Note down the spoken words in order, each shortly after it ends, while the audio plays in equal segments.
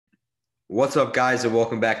What's up, guys, and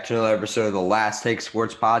welcome back to another episode of the Last Take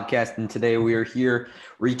Sports Podcast. And today we are here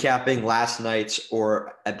recapping last night's,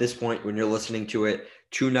 or at this point when you're listening to it,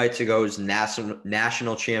 2 nights ago's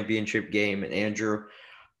national championship game. And Andrew,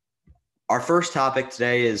 our first topic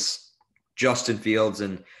today is Justin Fields.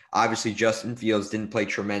 And obviously, Justin Fields didn't play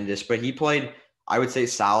tremendous, but he played, I would say,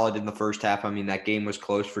 solid in the first half. I mean, that game was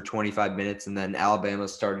close for 25 minutes, and then Alabama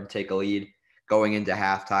started to take a lead going into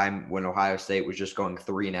halftime when Ohio State was just going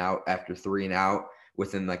 3-and-out after 3-and-out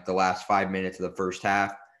within like the last 5 minutes of the first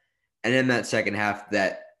half. And in that second half,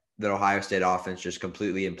 that Ohio State offense just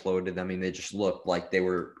completely imploded. I mean, they just looked like they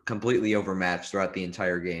were completely overmatched throughout the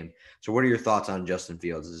entire game. So what are your thoughts on Justin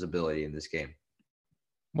Fields' ability in this game?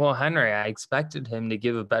 Well, Henry, I expected him to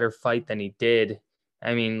give a better fight than he did.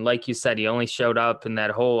 I mean, like you said, he only showed up in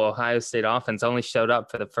that whole Ohio State offense, only showed up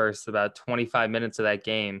for the first about 25 minutes of that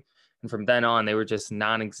game. And from then on, they were just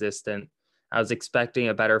non existent. I was expecting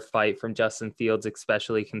a better fight from Justin Fields,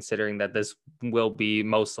 especially considering that this will be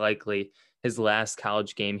most likely his last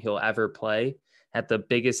college game he'll ever play at the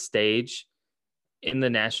biggest stage in the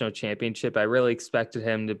national championship. I really expected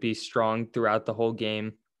him to be strong throughout the whole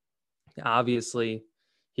game. Obviously,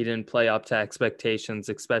 he didn't play up to expectations,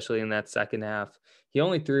 especially in that second half. He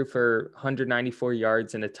only threw for 194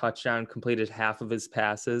 yards and a touchdown, completed half of his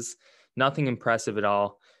passes. Nothing impressive at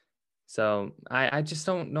all. So I just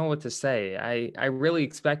don't know what to say. I really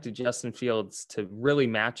expected Justin Fields to really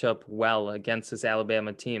match up well against this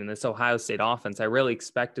Alabama team and this Ohio State offense. I really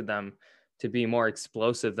expected them to be more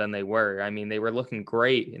explosive than they were. I mean, they were looking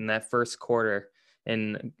great in that first quarter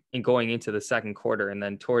and going into the second quarter. And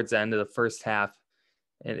then towards the end of the first half,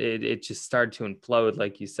 it just started to implode,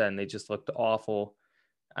 like you said, and they just looked awful.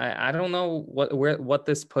 I don't know what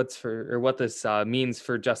this puts for, or what this means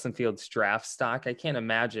for Justin Fields' draft stock. I can't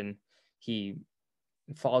imagine he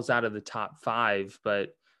falls out of the top 5,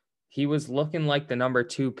 but he was looking like the number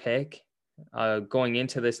 2 pick going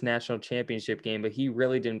into this national championship game, but he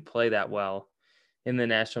really didn't play that well in the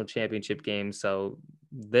national championship game. So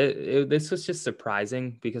this was just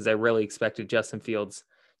surprising because I really expected Justin Fields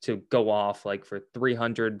to go off like for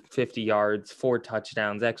 350 yards, 4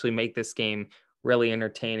 touchdowns, actually make this game really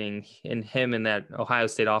entertaining. And him and that Ohio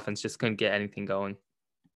State offense just couldn't get anything going.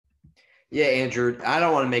 Yeah, Andrew, I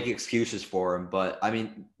don't want to make excuses for him, but I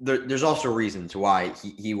mean, there's also reasons why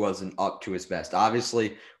he wasn't up to his best.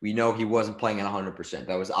 Obviously, we know he wasn't playing at 100%.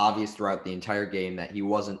 That was obvious throughout the entire game that he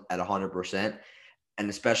wasn't at 100%. And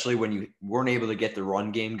especially when you weren't able to get the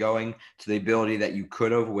run game going to the ability that you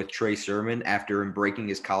could have with Trey Sermon after him breaking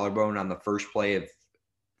his collarbone on the first play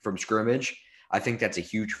from scrimmage. I think that's a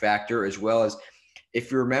huge factor, as well as if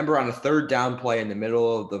you remember on a third down play in the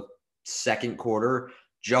middle of the second quarter,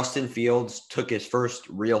 Justin Fields took his first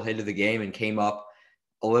real hit of the game and came up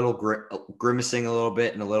a little grimacing a little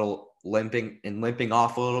bit and a little limping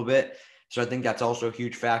off a little bit. So I think that's also a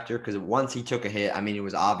huge factor because once he took a hit, I mean, it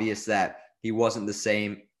was obvious that he wasn't the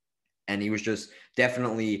same, and he was just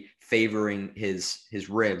definitely favoring his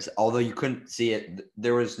ribs. Although you couldn't see it,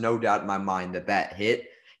 there was no doubt in my mind that hit,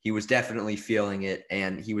 he was definitely feeling it,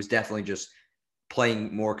 and he was definitely just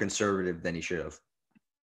playing more conservative than he should have.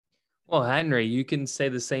 Well, Henry, you can say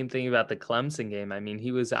the same thing about the Clemson game. I mean,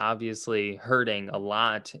 he was obviously hurting a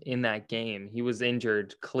lot in that game. He was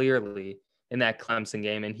injured clearly in that Clemson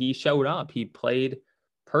game, and he showed up. He played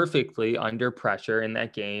perfectly under pressure in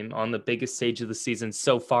that game on the biggest stage of the season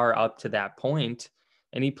so far up to that point,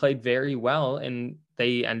 and he played very well, and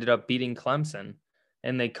they ended up beating Clemson.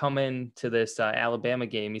 And they come into this Alabama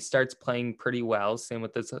game. He starts playing pretty well, same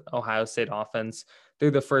with this Ohio State offense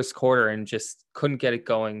through the first quarter, and just couldn't get it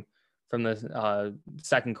going from the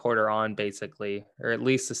second quarter on, basically, or at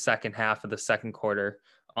least the second half of the second quarter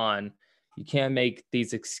on. You can't make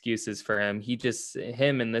these excuses for him.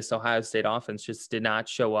 Him and this Ohio State offense just did not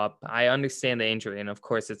show up. I understand the injury, and of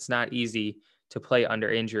course, it's not easy to play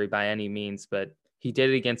under injury by any means, but he did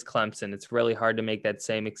it against Clemson. It's really hard to make that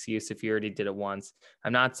same excuse if you already did it once.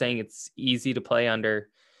 I'm not saying it's easy to play under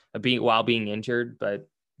while being injured, but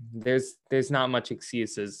there's not much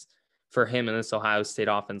excuses for him in this Ohio State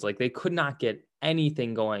offense. Like, they could not get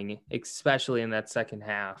anything going, especially in that second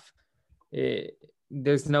half.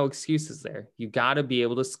 There's no excuses there. You got to be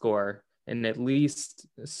able to score and at least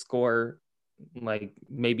score like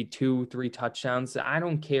maybe 2-3 touchdowns. I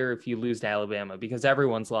don't care if you lose to Alabama because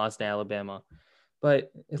everyone's lost to Alabama,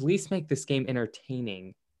 but at least make this game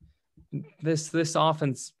entertaining. This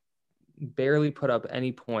offense barely put up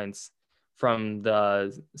any points from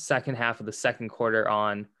the second half of the second quarter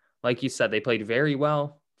on. Like you said, they played very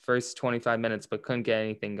well first 25 minutes, but couldn't get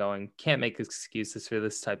anything going. Can't make excuses for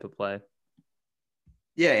this type of play.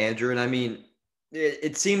 Yeah, Andrew. And I mean,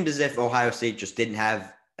 it seemed as if Ohio State just didn't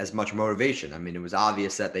have as much motivation. I mean, it was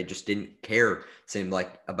obvious that they just didn't care, it seemed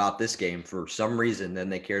like, about this game for some reason than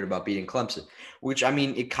they cared about beating Clemson, which, I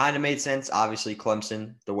mean, it kind of made sense. Obviously,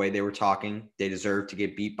 Clemson, the way they were talking, they deserved to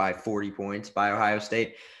get beat by 40 points by Ohio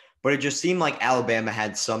State. But it just seemed like Alabama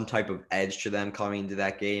had some type of edge to them coming into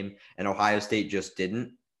that game, and Ohio State just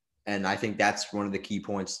didn't. And I think that's one of the key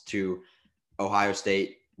points to Ohio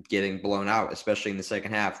State getting blown out, especially in the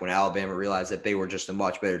second half when Alabama realized that they were just a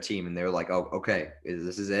much better team and they were like, oh, okay,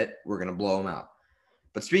 this is it. We're going to blow them out.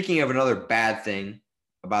 But speaking of another bad thing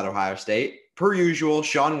about Ohio State, per usual,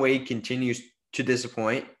 Shaun Wade continues to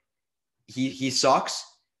disappoint. He sucks.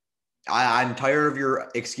 I'm tired of your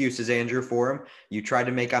excuses, Andrew, for him. You tried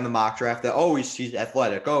to make on the mock draft that, oh, he's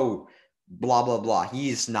athletic. Oh, blah, blah, blah.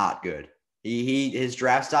 He's not good. His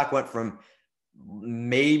draft stock went from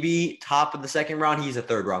maybe top of the second round. He's a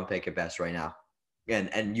third round pick at best right now.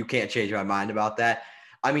 And you can't change my mind about that.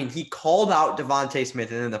 I mean, he called out DeVonta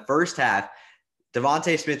Smith, and in the first half,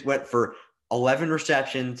 DeVonta Smith went for 11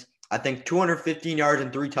 receptions, I think 215 yards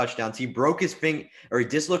and 3 touchdowns. He broke his finger, or he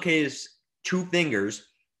dislocated his 2 fingers,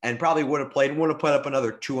 and probably would have put up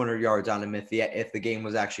another 200 yards on him if the game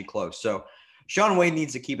was actually close. So Shaun Wade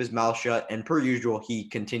needs to keep his mouth shut, and per usual, he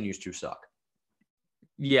continues to suck.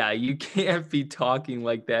 Yeah, you can't be talking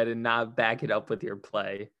like that and not back it up with your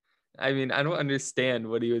play. I mean, I don't understand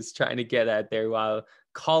what he was trying to get at there while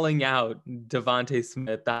calling out DeVonta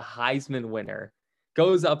Smith, the Heisman winner,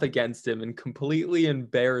 goes up against him and completely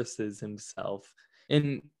embarrasses himself.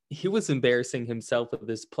 And he was embarrassing himself with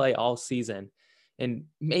this play all season. And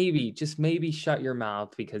maybe, just maybe shut your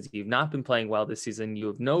mouth because you've not been playing well this season. You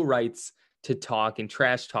have no rights to talk and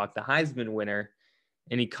trash talk the Heisman winner.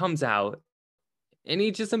 And he comes out and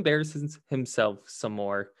he just embarrasses himself some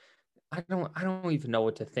more. I don't even know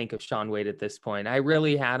what to think of Shaun Wade at this point. I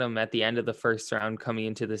really had him at the end of the first round coming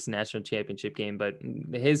into this national championship game, but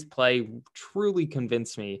his play truly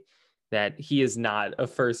convinced me that he is not a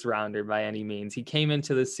first rounder by any means. He came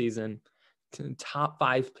into this season top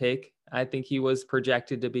 5 pick. I think he was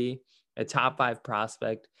projected to be a top 5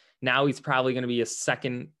 prospect. Now he's probably going to be a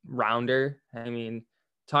second rounder. I mean,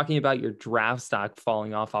 talking about your draft stock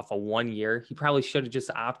falling off of 1 year, he probably should have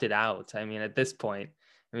just opted out. I mean, at this point,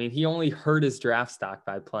 he only hurt his draft stock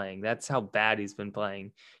by playing. That's how bad he's been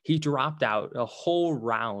playing. He dropped out a whole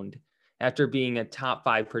round after being a top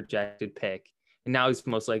 5 projected pick. And now he's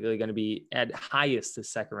most likely going to be at highest a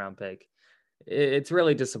second round pick. It's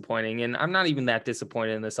really disappointing. And I'm not even that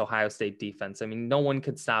disappointed in this Ohio State defense. I mean, no one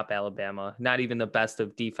could stop Alabama, not even the best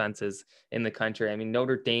of defenses in the country. I mean,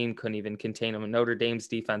 Notre Dame couldn't even contain them. Notre Dame's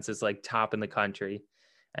defense is like top in the country.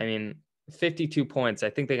 I mean, 52 points.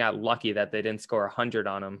 I think they got lucky that they didn't score 100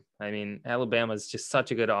 on them. I mean, Alabama is just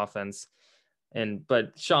such a good offense.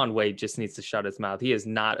 But Shaun Wade just needs to shut his mouth. He is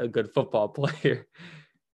not a good football player.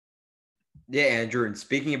 Yeah, Andrew. And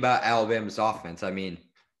speaking about Alabama's offense, I mean,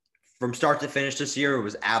 from start to finish this year, it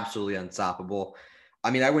was absolutely unstoppable.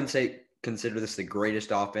 I mean, I wouldn't consider this the greatest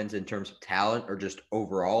offense in terms of talent or just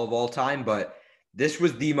overall of all time, but this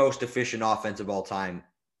was the most efficient offense of all time,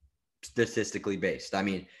 statistically based. I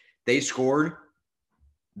mean, they scored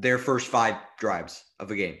their first 5 drives of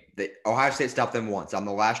a game. Ohio State stopped them once on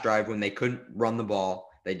the last drive when they couldn't run the ball.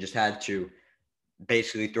 They just had to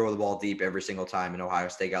basically throw the ball deep every single time, and Ohio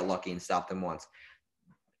State got lucky and stopped them once.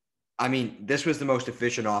 I mean, this was the most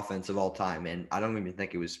efficient offense of all time, and I don't even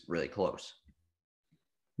think it was really close.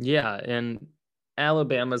 Yeah, and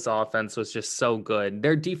Alabama's offense was just so good.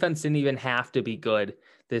 Their defense didn't even have to be good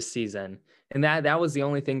this season. And that was the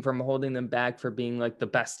only thing from holding them back for being like the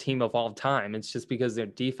best team of all time. It's just because their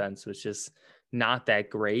defense was just not that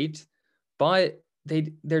great. But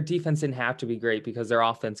their defense didn't have to be great because their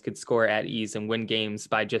offense could score at ease and win games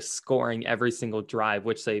by just scoring every single drive,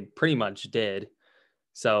 which they pretty much did.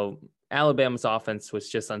 So Alabama's offense was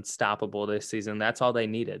just unstoppable this season. That's all they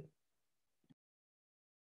needed.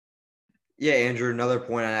 Yeah, Andrew, another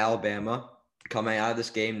point on Alabama. Coming out of this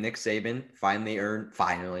game, Nick Saban finally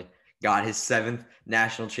got his 7th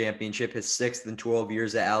national championship, his 6th in 12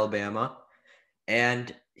 years at Alabama.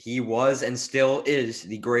 And he was and still is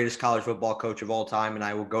the greatest college football coach of all time. And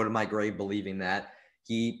I will go to my grave believing that.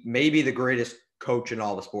 He may be the greatest coach in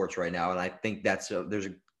all the sports right now. And I think there's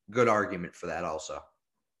a good argument for that also.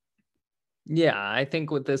 Yeah, I think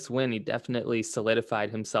with this win, he definitely solidified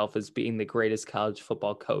himself as being the greatest college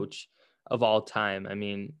football coach of all time. I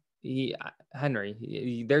mean,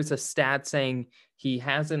 there's a stat saying he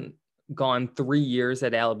hasn't gone 3 years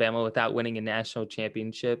at Alabama without winning a national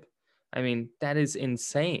championship. I mean, that is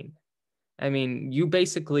insane. I mean, you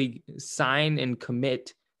basically sign and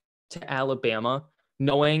commit to Alabama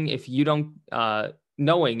knowing if you don't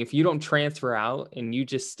transfer out and you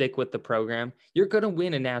just stick with the program, you're going to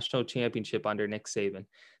win a national championship under Nick Saban.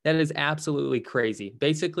 That is absolutely crazy.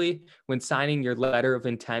 Basically, when signing your letter of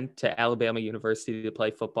intent to Alabama University to play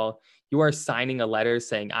football, you are signing a letter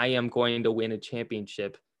saying, I am going to win a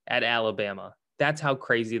championship at Alabama. That's how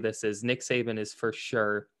crazy this is. Nick Saban is for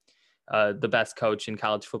sure the best coach in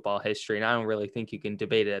college football history, and I don't really think you can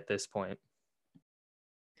debate it at this point.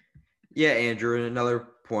 Yeah, Andrew, and another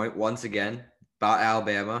point, once again, about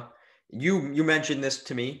Alabama. You mentioned this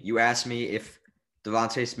to me. You asked me if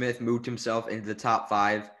DeVonta Smith moved himself into the top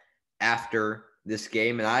 5 after this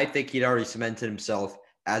game, and I think he'd already cemented himself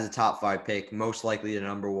as a top 5 pick, most likely the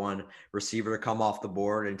number 1 receiver to come off the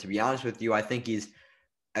board. And to be honest with you, I think he's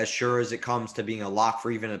as sure as it comes to being a lock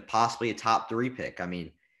for even possibly a top 3 pick. I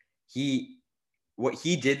mean, what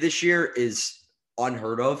he did this year is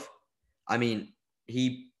unheard of. I mean,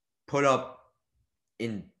 he put up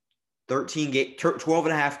in 12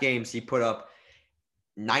 and a half games, he put up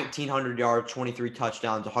 1,900 yards, 23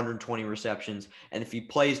 touchdowns, 120 receptions. And if he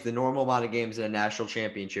plays the normal amount of games in a national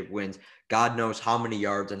championship wins, God knows how many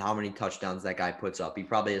yards and how many touchdowns that guy puts up. He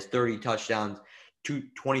probably has 30 touchdowns,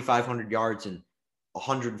 2,500 yards, and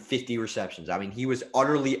 150 receptions. I mean, he was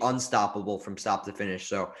utterly unstoppable from stop to finish.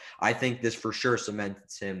 So I think this for sure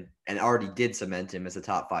cements him, and already did cement him, as a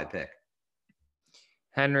top 5 pick.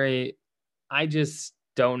 Henry, I just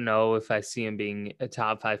don't know if I see him being a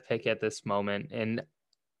top 5 pick at this moment. And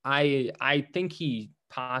I think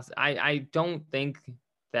I don't think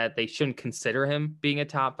that they shouldn't consider him being a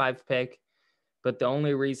top 5 pick. But the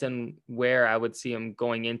only reason where I would see him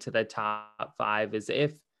going into the top 5 is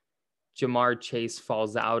if Ja'Marr Chase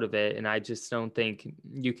falls out of it. And I just don't think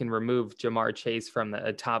you can remove Ja'Marr Chase from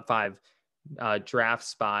a top 5 draft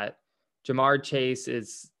spot. Ja'Marr Chase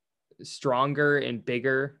is stronger and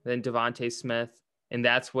bigger than DeVonta Smith, and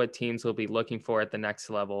that's what teams will be looking for at the next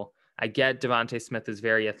level. I get DeVonta Smith is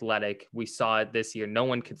very athletic. We saw it this year. No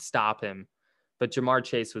one could stop him, but Ja'Marr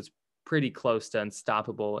Chase was pretty close to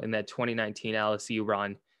unstoppable in that 2019 LSU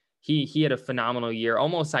run. He had a phenomenal year,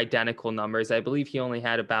 almost identical numbers. I believe he only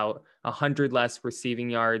had about 100 less receiving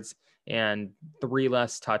yards and 3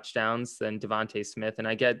 less touchdowns than DeVonta Smith. And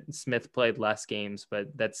I get Smith played less games,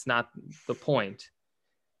 but that's not the point.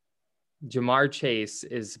 Ja'Marr Chase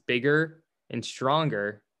is bigger and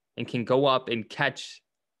stronger and can go up and catch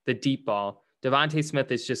the deep ball. DeVonta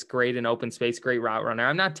Smith is just great in open space, great route runner.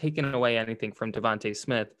 I'm not taking away anything from DeVonta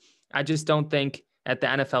Smith. I just don't think at the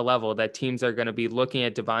NFL level that teams are going to be looking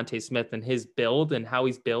at DeVonta Smith and his build and how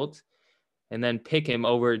he's built and then pick him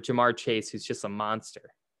over Ja'Marr Chase, who's just a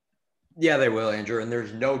monster. Yeah, they will, Andrew. And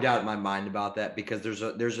there's no doubt in my mind about that, because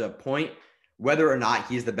there's a point, whether or not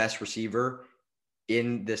he's the best receiver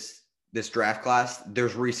in this draft class,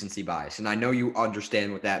 there's recency bias. And I know you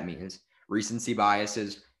understand what that means. Recency bias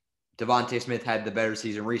is DeVonta Smith had the better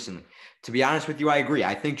season recently. To be honest with you, I agree.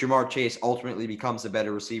 I think Ja'Marr Chase ultimately becomes a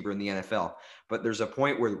better receiver in the NFL. But there's a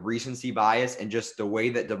point where recency bias and just the way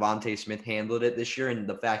that DeVonta Smith handled it this year, and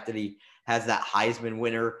the fact that he has that Heisman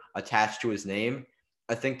winner attached to his name,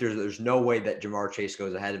 I think there's no way that Ja'Marr Chase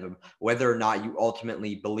goes ahead of him, whether or not you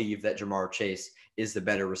ultimately believe that Ja'Marr Chase is the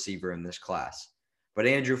better receiver in this class. But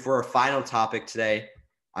Andrew, for our final topic today,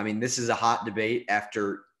 I mean, this is a hot debate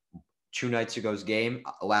after 2 nights ago's game,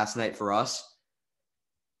 last night for us.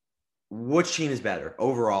 Which team is better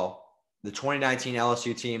overall? The 2019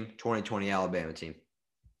 LSU team, 2020 Alabama team?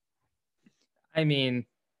 I mean,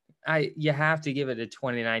 you have to give it to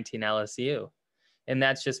 2019 LSU. And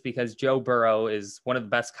that's just because Joe Burrow is one of the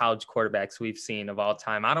best college quarterbacks we've seen of all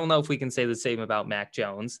time. I don't know if we can say the same about Mac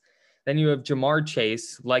Jones. Then you have Ja'Marr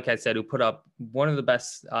Chase, like I said, who put up one of the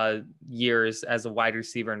best years as a wide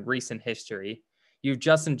receiver in recent history. You have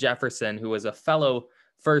Justin Jefferson, who was a fellow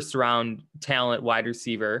first-round talent wide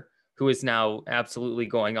receiver, who is now absolutely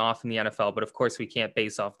going off in the NFL. But of course, we can't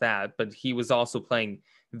base off that. But he was also playing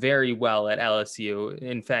very well at LSU.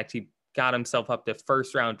 In fact, he got himself up to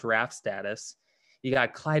first-round draft status. You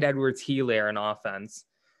got Clyde Edwards-Helaire in offense,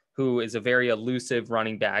 who is a very elusive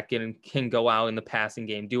running back and can go out in the passing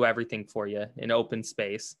game, do everything for you in open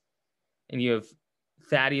space. And you have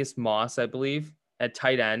Thaddeus Moss, I believe, at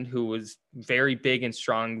tight end, who was very big and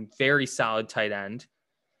strong, very solid tight end.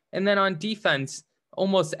 And then on defense,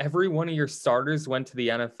 almost every one of your starters went to the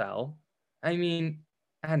NFL. I mean,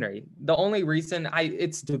 Henry, the only reason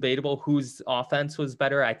it's debatable whose offense was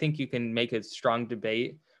better. I think you can make a strong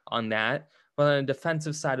debate on that. But on the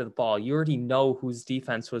defensive side of the ball, you already know whose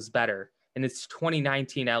defense was better. and it's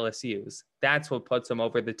 2019 LSU's. That's what puts them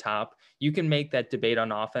over the top. You can make that debate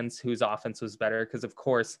on offense, whose offense was better, because of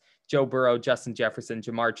course, Joe Burrow, Justin Jefferson,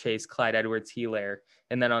 Jamar Chase, Clyde Edwards-Helaire.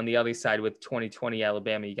 And then on the other side with 2020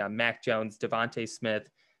 Alabama, you got Mac Jones, Devontae Smith,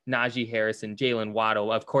 Najee Harris, and Jalen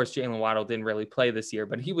Waddle. Of course, Jalen Waddle didn't really play this year,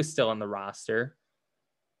 but he was still on the roster.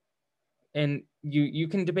 And you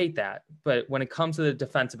can debate that. But when it comes to the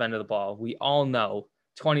defensive end of the ball, we all know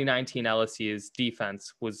 2019 LSU's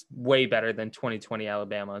defense was way better than 2020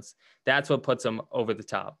 Alabama's. That's what puts them over the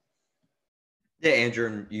top. Yeah, Andrew,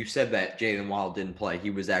 and you said that Jalen Waddle didn't play. He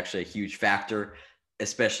was actually a huge factor,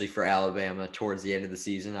 especially for Alabama towards the end of the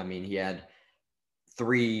season. I mean, he had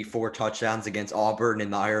 3-4 touchdowns against Auburn in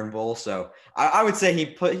the Iron Bowl. So I would say he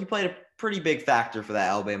played a pretty big factor for that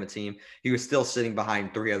Alabama team. He was still sitting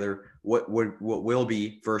behind 3 other what will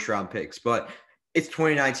be first round picks, but it's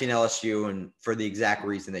 2019 LSU, and for the exact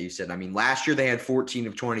reason that you said. I mean, last year they had 14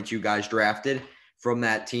 of 22 guys drafted from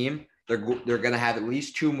that team. They're going to have at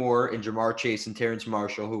least 2 more in Jamar Chase and Terrence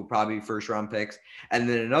Marshall, who will probably be first round picks. And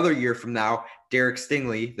then another year from now, Derek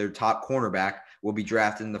Stingley, their top cornerback, will be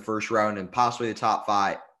drafted in the first round and possibly the top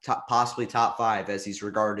 5, as he's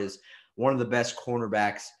regarded as one of the best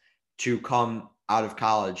cornerbacks to come out of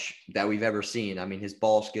college that we've ever seen. I mean, his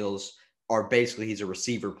ball skills are basically, he's a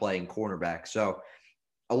receiver playing cornerback. So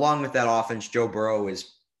along with that offense, Joe Burrow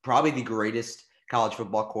is probably the greatest college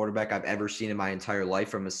football quarterback I've ever seen in my entire life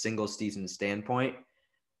from a single season standpoint.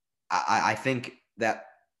 I think that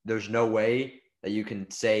there's no way that you can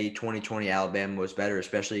say 2020 Alabama was better,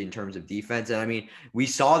 especially in terms of defense. And I mean, we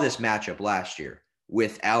saw this matchup last year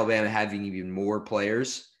with Alabama having even more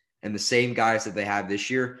players and the same guys that they have this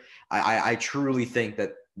year. I truly think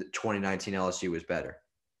that the 2019 LSU was better.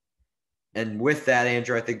 And with that,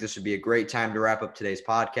 Andrew, I think this would be a great time to wrap up today's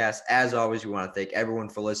podcast. As always, we want to thank everyone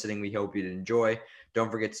for listening. We hope you enjoy. Don't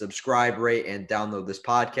forget to subscribe, rate, and download this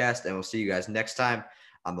podcast. And we'll see you guys next time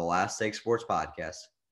on the Last Take Sports Podcast.